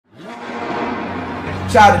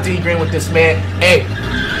Shout out to D Green with this, man. Hey.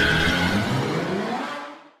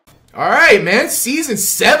 All right, man. Season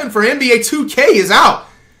 7 for NBA 2K is out.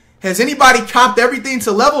 Has anybody comped everything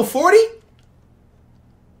to level 40?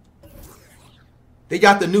 They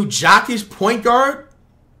got the new Jockish point guard.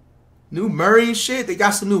 New Murray and shit. They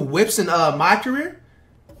got some new whips in my career.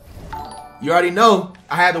 You already know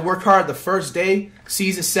I had to work hard the first day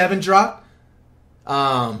Season 7 dropped.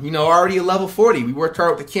 You know, already at level 40. We worked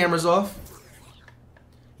hard with the cameras off.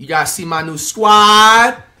 You guys see my new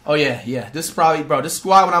squad. Oh, yeah. This is probably, bro, this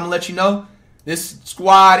squad, what I'm going to let you know, this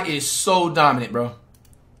squad is so dominant, bro.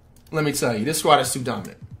 Let me tell you, this squad is too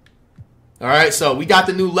dominant. All right, so we got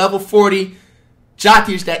the new level 40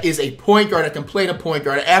 Jockish that is a point guard that can play the point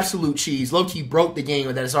guard, an absolute cheese. Low-key broke the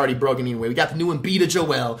game that is already broken anyway. We got the new Embiid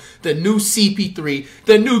Joel, the new CP3,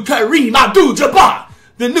 the new Kareem Abdul-Jabbar,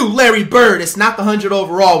 the new Larry Bird. It's not the 100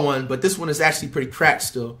 overall one, but this one is actually pretty cracked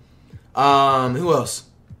still. Who else?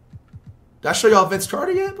 Did I show y'all Vince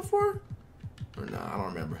Carter yet before? Or no, I don't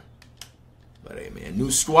remember. But hey, man, new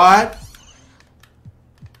squad.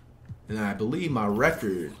 And I believe my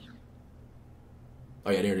record. Oh,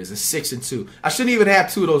 yeah, there it is. It's 6-2. I shouldn't even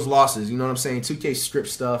have 2 of those losses. You know what I'm saying? 2K script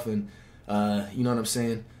stuff and, you know what I'm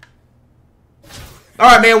saying? All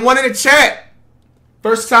right, man. One in the chat.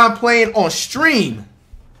 First time playing on stream.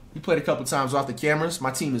 We played a couple times off the cameras. My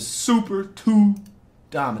team is super too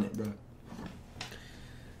dominant, bro.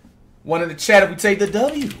 One in the chat if we take the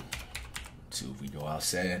W. 2 if we go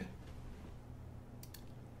outside.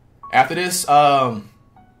 After this, I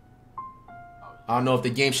don't know if the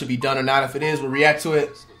game should be done or not. If it is, we'll react to it.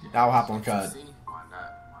 I'll hop on COD.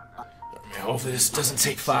 Man, hopefully this doesn't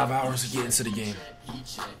take 5 hours to get into the game.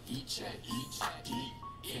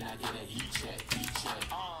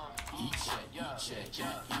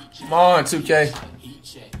 Come on, 2K.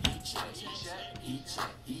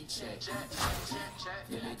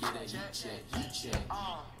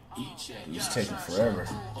 It's taking forever.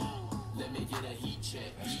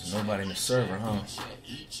 There's nobody in the server, huh?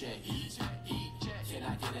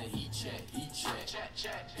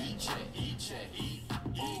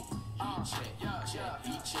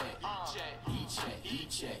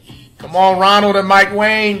 Come on, Ronald and Mike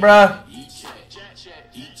Wayne, bruh.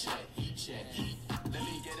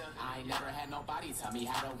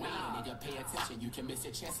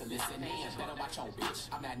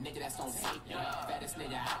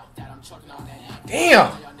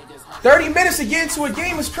 Damn! 30 minutes to get into a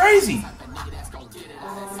game is crazy.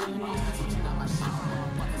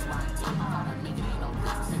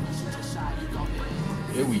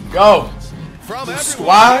 Here we go. From everyone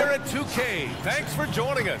squad here at 2K, thanks for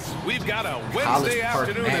joining us. We've got a Wednesday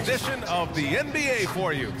afternoon edition of the NBA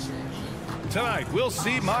for you. Tonight, we'll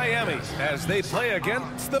see Miami as they play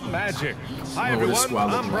against the Magic. Hi, everyone.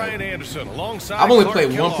 I'm Brian Anderson, alongside I've only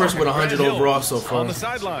played one person with 100 overall so far. On the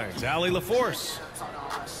sidelines, Ali LaForce.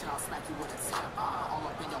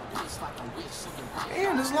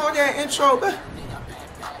 Damn, this long ass intro, man.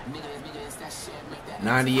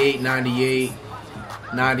 98, 98,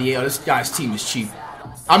 98. Oh, this guy's team is cheap.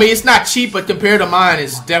 I mean, it's not cheap, but compared to mine,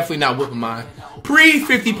 it's definitely not whooping mine.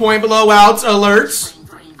 Pre-50 point blowouts alerts.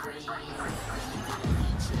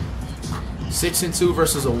 6-2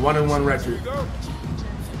 versus a 1-1 record.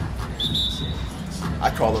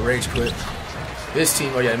 I call the rage quit. This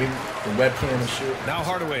team, oh yeah, I mean the webcam and shit. Now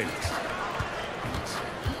Hardaway.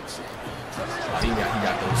 Oh, he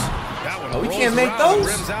got those. Oh, we can't make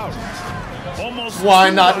those.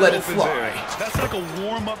 Why not let it fly? That's like a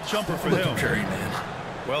warm-up jumper for him. Curry, man.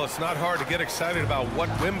 Well, it's not hard to get excited about what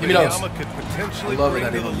Wembanyama could potentially bring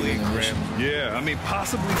to the league, Graham. Yeah, I mean,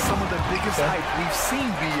 possibly some of the biggest hype we've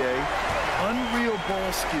seen, BA. Unreal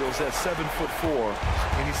ball skills at 7'4",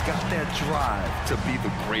 and he's got that drive to be the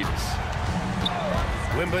greatest.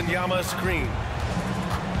 Wembanyama screen.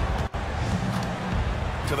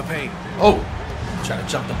 To the paint. Oh, trying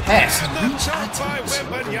to jump the pass. And the shot by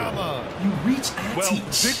Wembanyama. You reach, I well,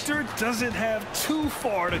 teach. Victor doesn't have too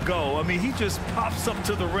far to go. I mean, he just pops up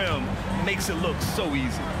to the rim, makes it look so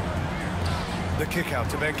easy. The kick out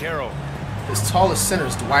to Banchero. His tallest center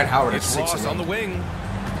is Dwight Howard at It's Ross 6'11". on the wing.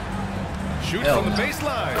 Shoots Hell from the no.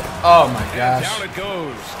 baseline. Oh my And gosh. down it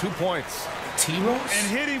goes. 2 points. T-Rose? And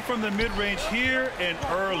hitting from the mid-range here and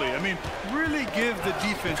early. I mean, really give the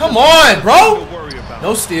defense. Come on, bro. To worry about.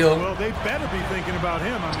 No steal. Well, they better be thinking about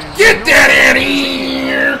him. I mean, Get that out of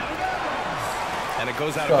here. And it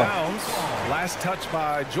goes out of bounds. Last touch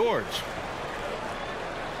by George.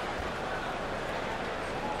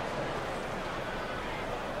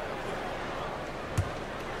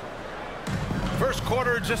 First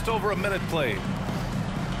quarter, just over a minute played.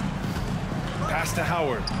 Pass to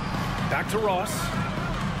Howard. Back to Ross.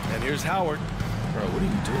 And here's Howard. Bro, what are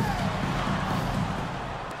you doing?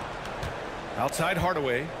 Outside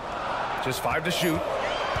Hardaway. Just 5 to shoot.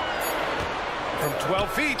 From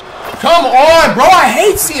 12 feet. Come on, bro. I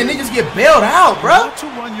hate seeing niggas get bailed out, bro. You want to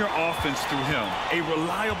run your offense through him. A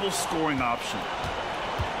reliable scoring option.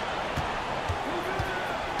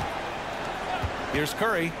 Here's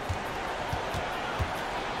Curry.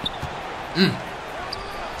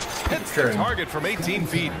 Hits the target from 18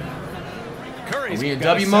 feet. Curry's in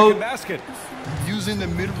got W a mode? second basket. Using the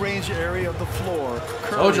mid-range area of the floor.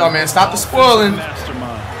 Told y'all, man, stop the spoiling.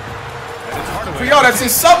 Mastermind. For y'all that's in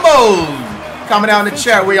sub mode, comment down in the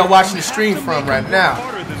chat where y'all watching the stream from right now.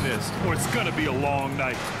 Harder than this, or it's gonna be a long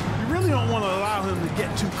night. You really don't want to allow him to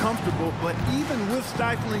get too comfortable, but even with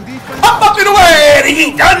stifling defense, Up and away,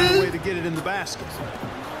 he way done. to get it in the basket.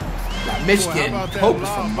 Got Michigan, Pope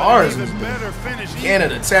from Mars,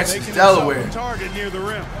 Canada, Texas, Delaware. Target near the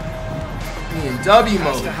rim. Me in W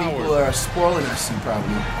mode, people are spoiling us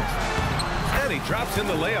probably. And he drops in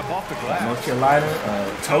the layup off the glass. North Carolina,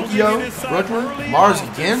 Tokyo, Brooklyn, Mars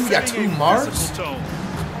again. We got 2 Mars.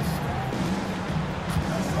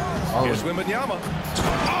 Oh, Here's Wembanyama.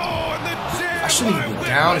 Oh, and the jam. I shouldn't even be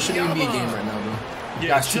down. It shouldn't even be a game right now, bro. You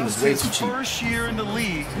guys' team is way too cheap. First year in the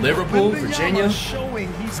league. Liverpool, Virginia,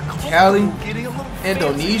 Cali,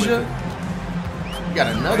 Indonesia. We got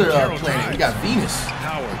another planet. We got Venus.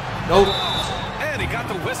 Howard. Nope. And he got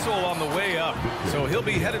the whistle on the way up. So he'll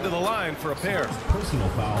be headed to the line for a pair. Personal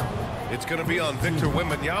foul. It's going to be on Victor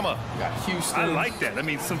Wembanyama. We got Houston. I like that. I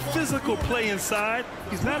mean, some physical play inside.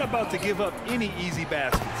 He's not about to give up any easy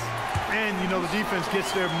baskets. And, you know, the defense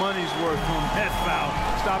gets their money's worth from that foul,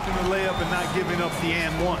 stopping the layup and not giving up the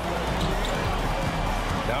and one.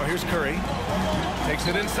 Now here's Curry. Takes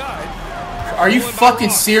it inside. Are you fucking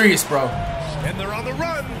serious, bro? And they're on the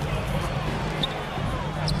run.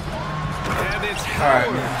 And it's All right,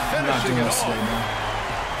 Howard man. I'm not finishing doing it this today, off. man.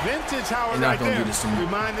 Vintage Howard You're not right gonna there, do this to me.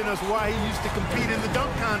 reminding us why he used to compete in the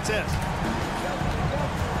dunk contest.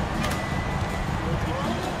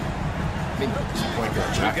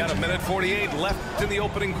 We've got 1:48 left in the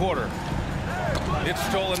opening quarter. It's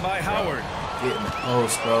stolen by Howard. Get in the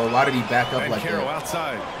post, bro. Why did he back up And like Caro that?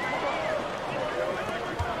 outside.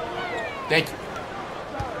 Thank you.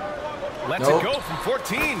 Lets Nope. it go from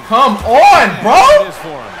 14. Come on, And it bro. is for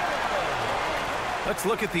him. Let's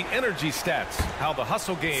look at the energy stats. How the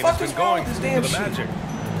hustle game Fuck has is been wrong going with for this the damn shit? Magic.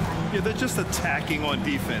 Yeah, they're just attacking on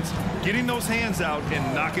defense. Getting those hands out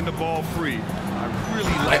and knocking the ball free. I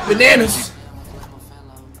really Like bananas.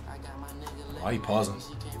 Why are you pausing?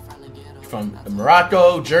 From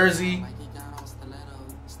Morocco, Jersey.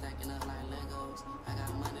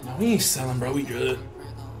 No, we ain't selling, bro. We good.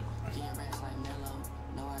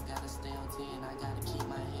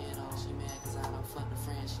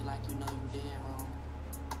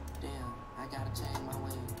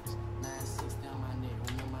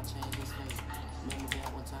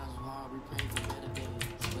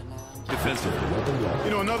 You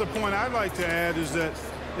know, another point I'd like to add is that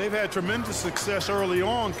they've had tremendous success early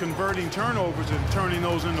on converting turnovers and turning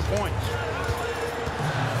those into points.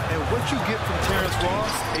 And what you get from Terrence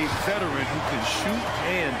Ross, a veteran who can shoot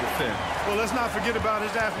and defend. Well, let's not forget about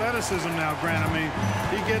his athleticism now, Grant. I mean,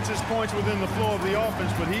 he gets his points within the flow of the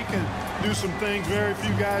offense, but he can do some things very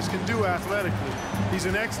few guys can do athletically. He's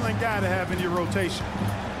an excellent guy to have in your rotation.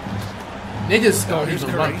 Niggas don't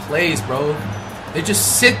even run plays, bro. They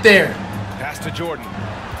just sit there. Pass to Jordan.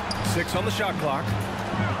 6 on the shot clock.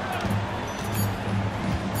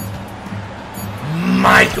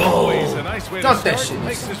 Michael. Always a nice way to Dunk that start. shit.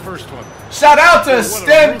 Makes his first one. Shout out to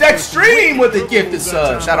Stem Dextreme with the gifted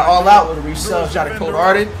sub. Shout out All Out with a resub. Shout out Cold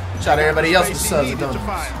Hearted. Shout out everybody else with the subs and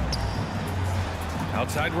donuts.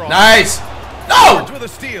 Outside Ross. Nice. No. With a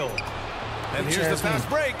steal. And here's the fast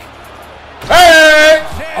break. Hey.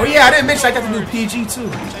 Oh yeah, I didn't mention I got the new PG too.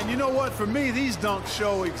 And you know what? For me, these dunks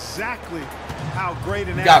show exactly how great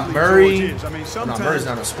an got athlete Murray. George is. I mean, sometimes Murray's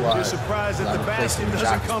not on the squad. you're surprised that the basket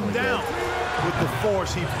doesn't come down with the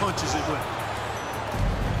force he punches it with.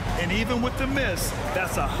 And even with the miss,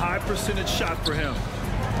 that's a high percentage shot for him.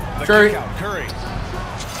 Curry. Curry.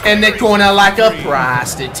 And they're going out like a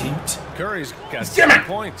prostitute. Curry's got Give 7 me.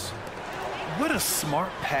 points. What a smart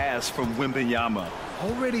pass from Wembanyama.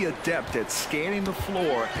 Already adept at scanning the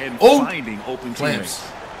floor and finding open teammates.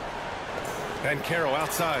 And Caro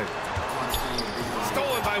outside.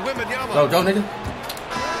 Stolen by Wembanyama. Go, nigga.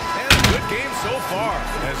 And a good game so far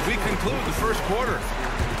as we conclude the first quarter.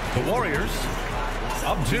 The Warriors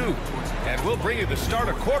up 2. And we'll bring you the start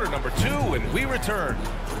of quarter number 2 when we return.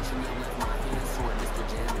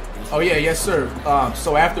 Oh yeah, yes sir.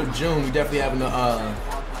 So after June, we definitely having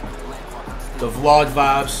the vlog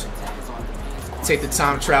vibes. Take the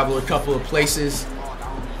time to travel a couple of places.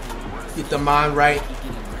 Get the mind right.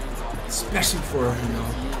 Especially for, you know,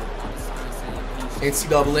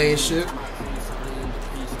 NCAA and shit.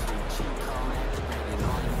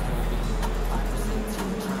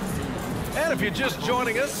 And if you're just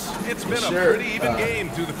joining us, it's been a pretty even game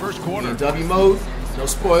through the first quarter. In W mode, no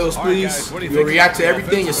spoilers, please. We'll react to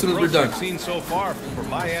everything as soon as we're done. Seen so far for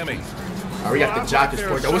Miami. We got the Jockers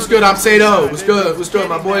point guard. What's good, I'm Sato? What's good? What's good,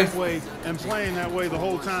 my boy? And playing that way the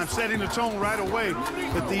whole time, setting the tone right away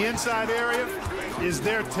that the inside area is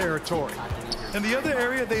their territory. And the other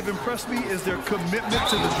area they've impressed me is their commitment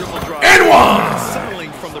to the dribble drive. And one!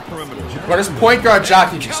 Settling from the perimeter. Bro, this point guard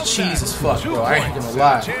jockey is cheese as fuck, bro. I ain't gonna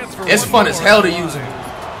lie. It's fun as hell to use him.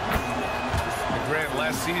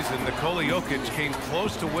 Last season, Nikola Jokic came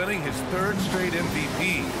close to winning his 3rd straight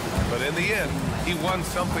MVP. But in the end, he won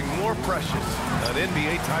something more precious, an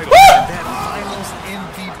NBA title. That Finals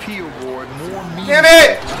MVP award more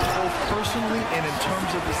meaningful both personally and in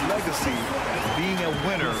terms of his legacy. Being a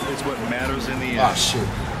winner is what matters in the end. Oh, shit.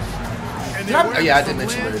 Yeah, I did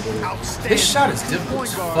mention it earlier. His shot is difficult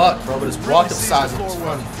as fuck, bro, but his walk-up size is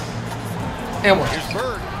funny. And one. Here's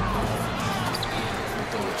Bird.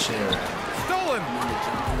 Throw a chair. Stolen.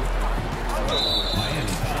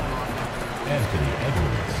 Anthony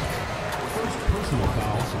Edwards. First personal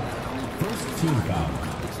foul. First team foul.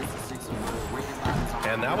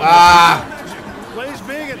 And that one. Plays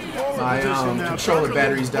big at the forward position now. Controller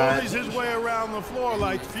batteries died. His way around the floor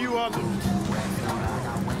like few others.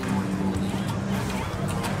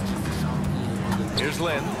 Here's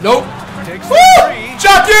Lynn. Nope. Takes Woo!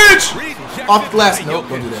 Jokic! Off the glass. Nope,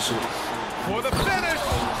 don't do that shit. For the finish.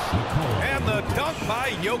 And the dunk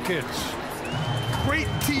by Jokic. Great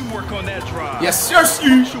teamwork on that drive. Yes, sir.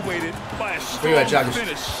 Punctuated by a strong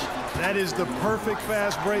finish. That is the perfect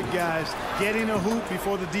fast break, guys. Getting a hoop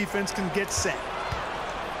before the defense can get set.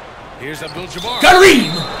 Here's Abdul-Jabbar. Kareem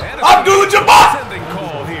Abdul-Jabbar. Sending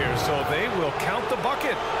call here, so they will count the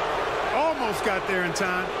bucket. Almost got there in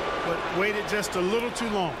time, but waited just a little too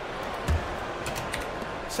long.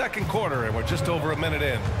 Second quarter, and we're just over a minute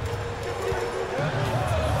in.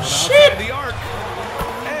 Shit. The arc.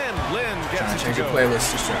 And Lynn gets it to Change your go.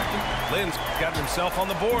 playlist. Distracted. Lynn's gotten himself on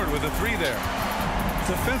the board with a 3 there.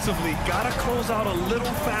 Defensively, gotta close out a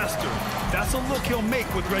little faster. That's a look he'll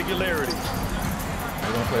make with regularity.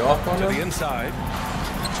 You gonna play off on To them? the inside.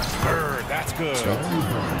 Bird, that's good.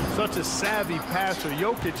 Such a savvy passer.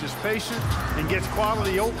 Jokic is patient and gets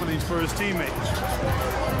quality openings for his teammates.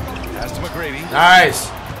 Pass to McGrady. Nice.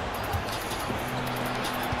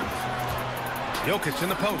 Jokic in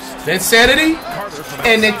the post. Insanity. Carter from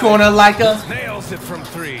In the outside. corner like a Nails it from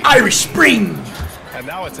 3. Irish Spring. And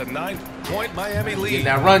now it's a 9-point Miami lead. Getting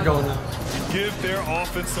that run going now. Give their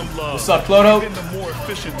offense some love. What's up, Clodo? Been the more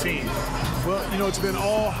efficient team. Well, you know, it's been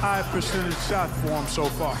all high percentage shot for him so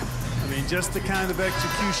far. I mean, just the kind of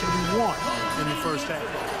execution you want in the first half.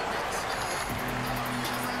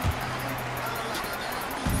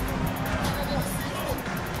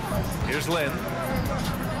 Here's Lynn.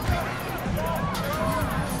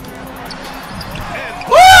 And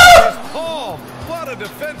his palm. What a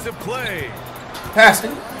defensive play.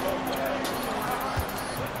 Passing.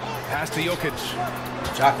 Pass to Jokic.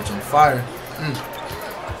 Jokic on fire.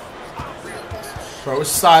 Bro, his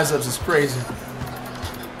size ups is crazy.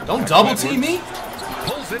 Don't double team me.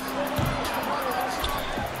 Pulls it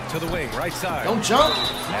to the wing, right side. Don't jump.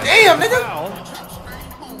 Damn, nigga. Foul.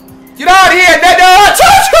 Get out of here, nigga. I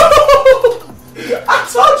told you. I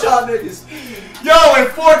told y'all niggas. Yo, in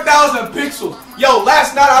 4,000 pixels. Yo,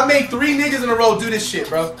 last night I made 3 niggas in a row do this shit,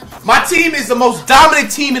 bro. My team is the most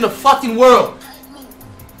dominant team in the fucking world.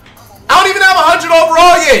 I don't even have 100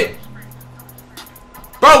 overall yet.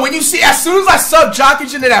 Bro, when you see, as soon as I sub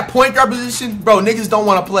Jokic into that point guard position, bro, niggas don't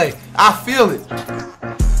want to play. I feel it.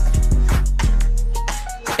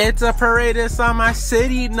 It's a parade inside my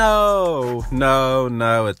city. No,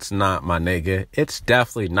 it's not, my nigga. It's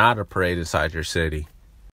definitely not a parade inside your city.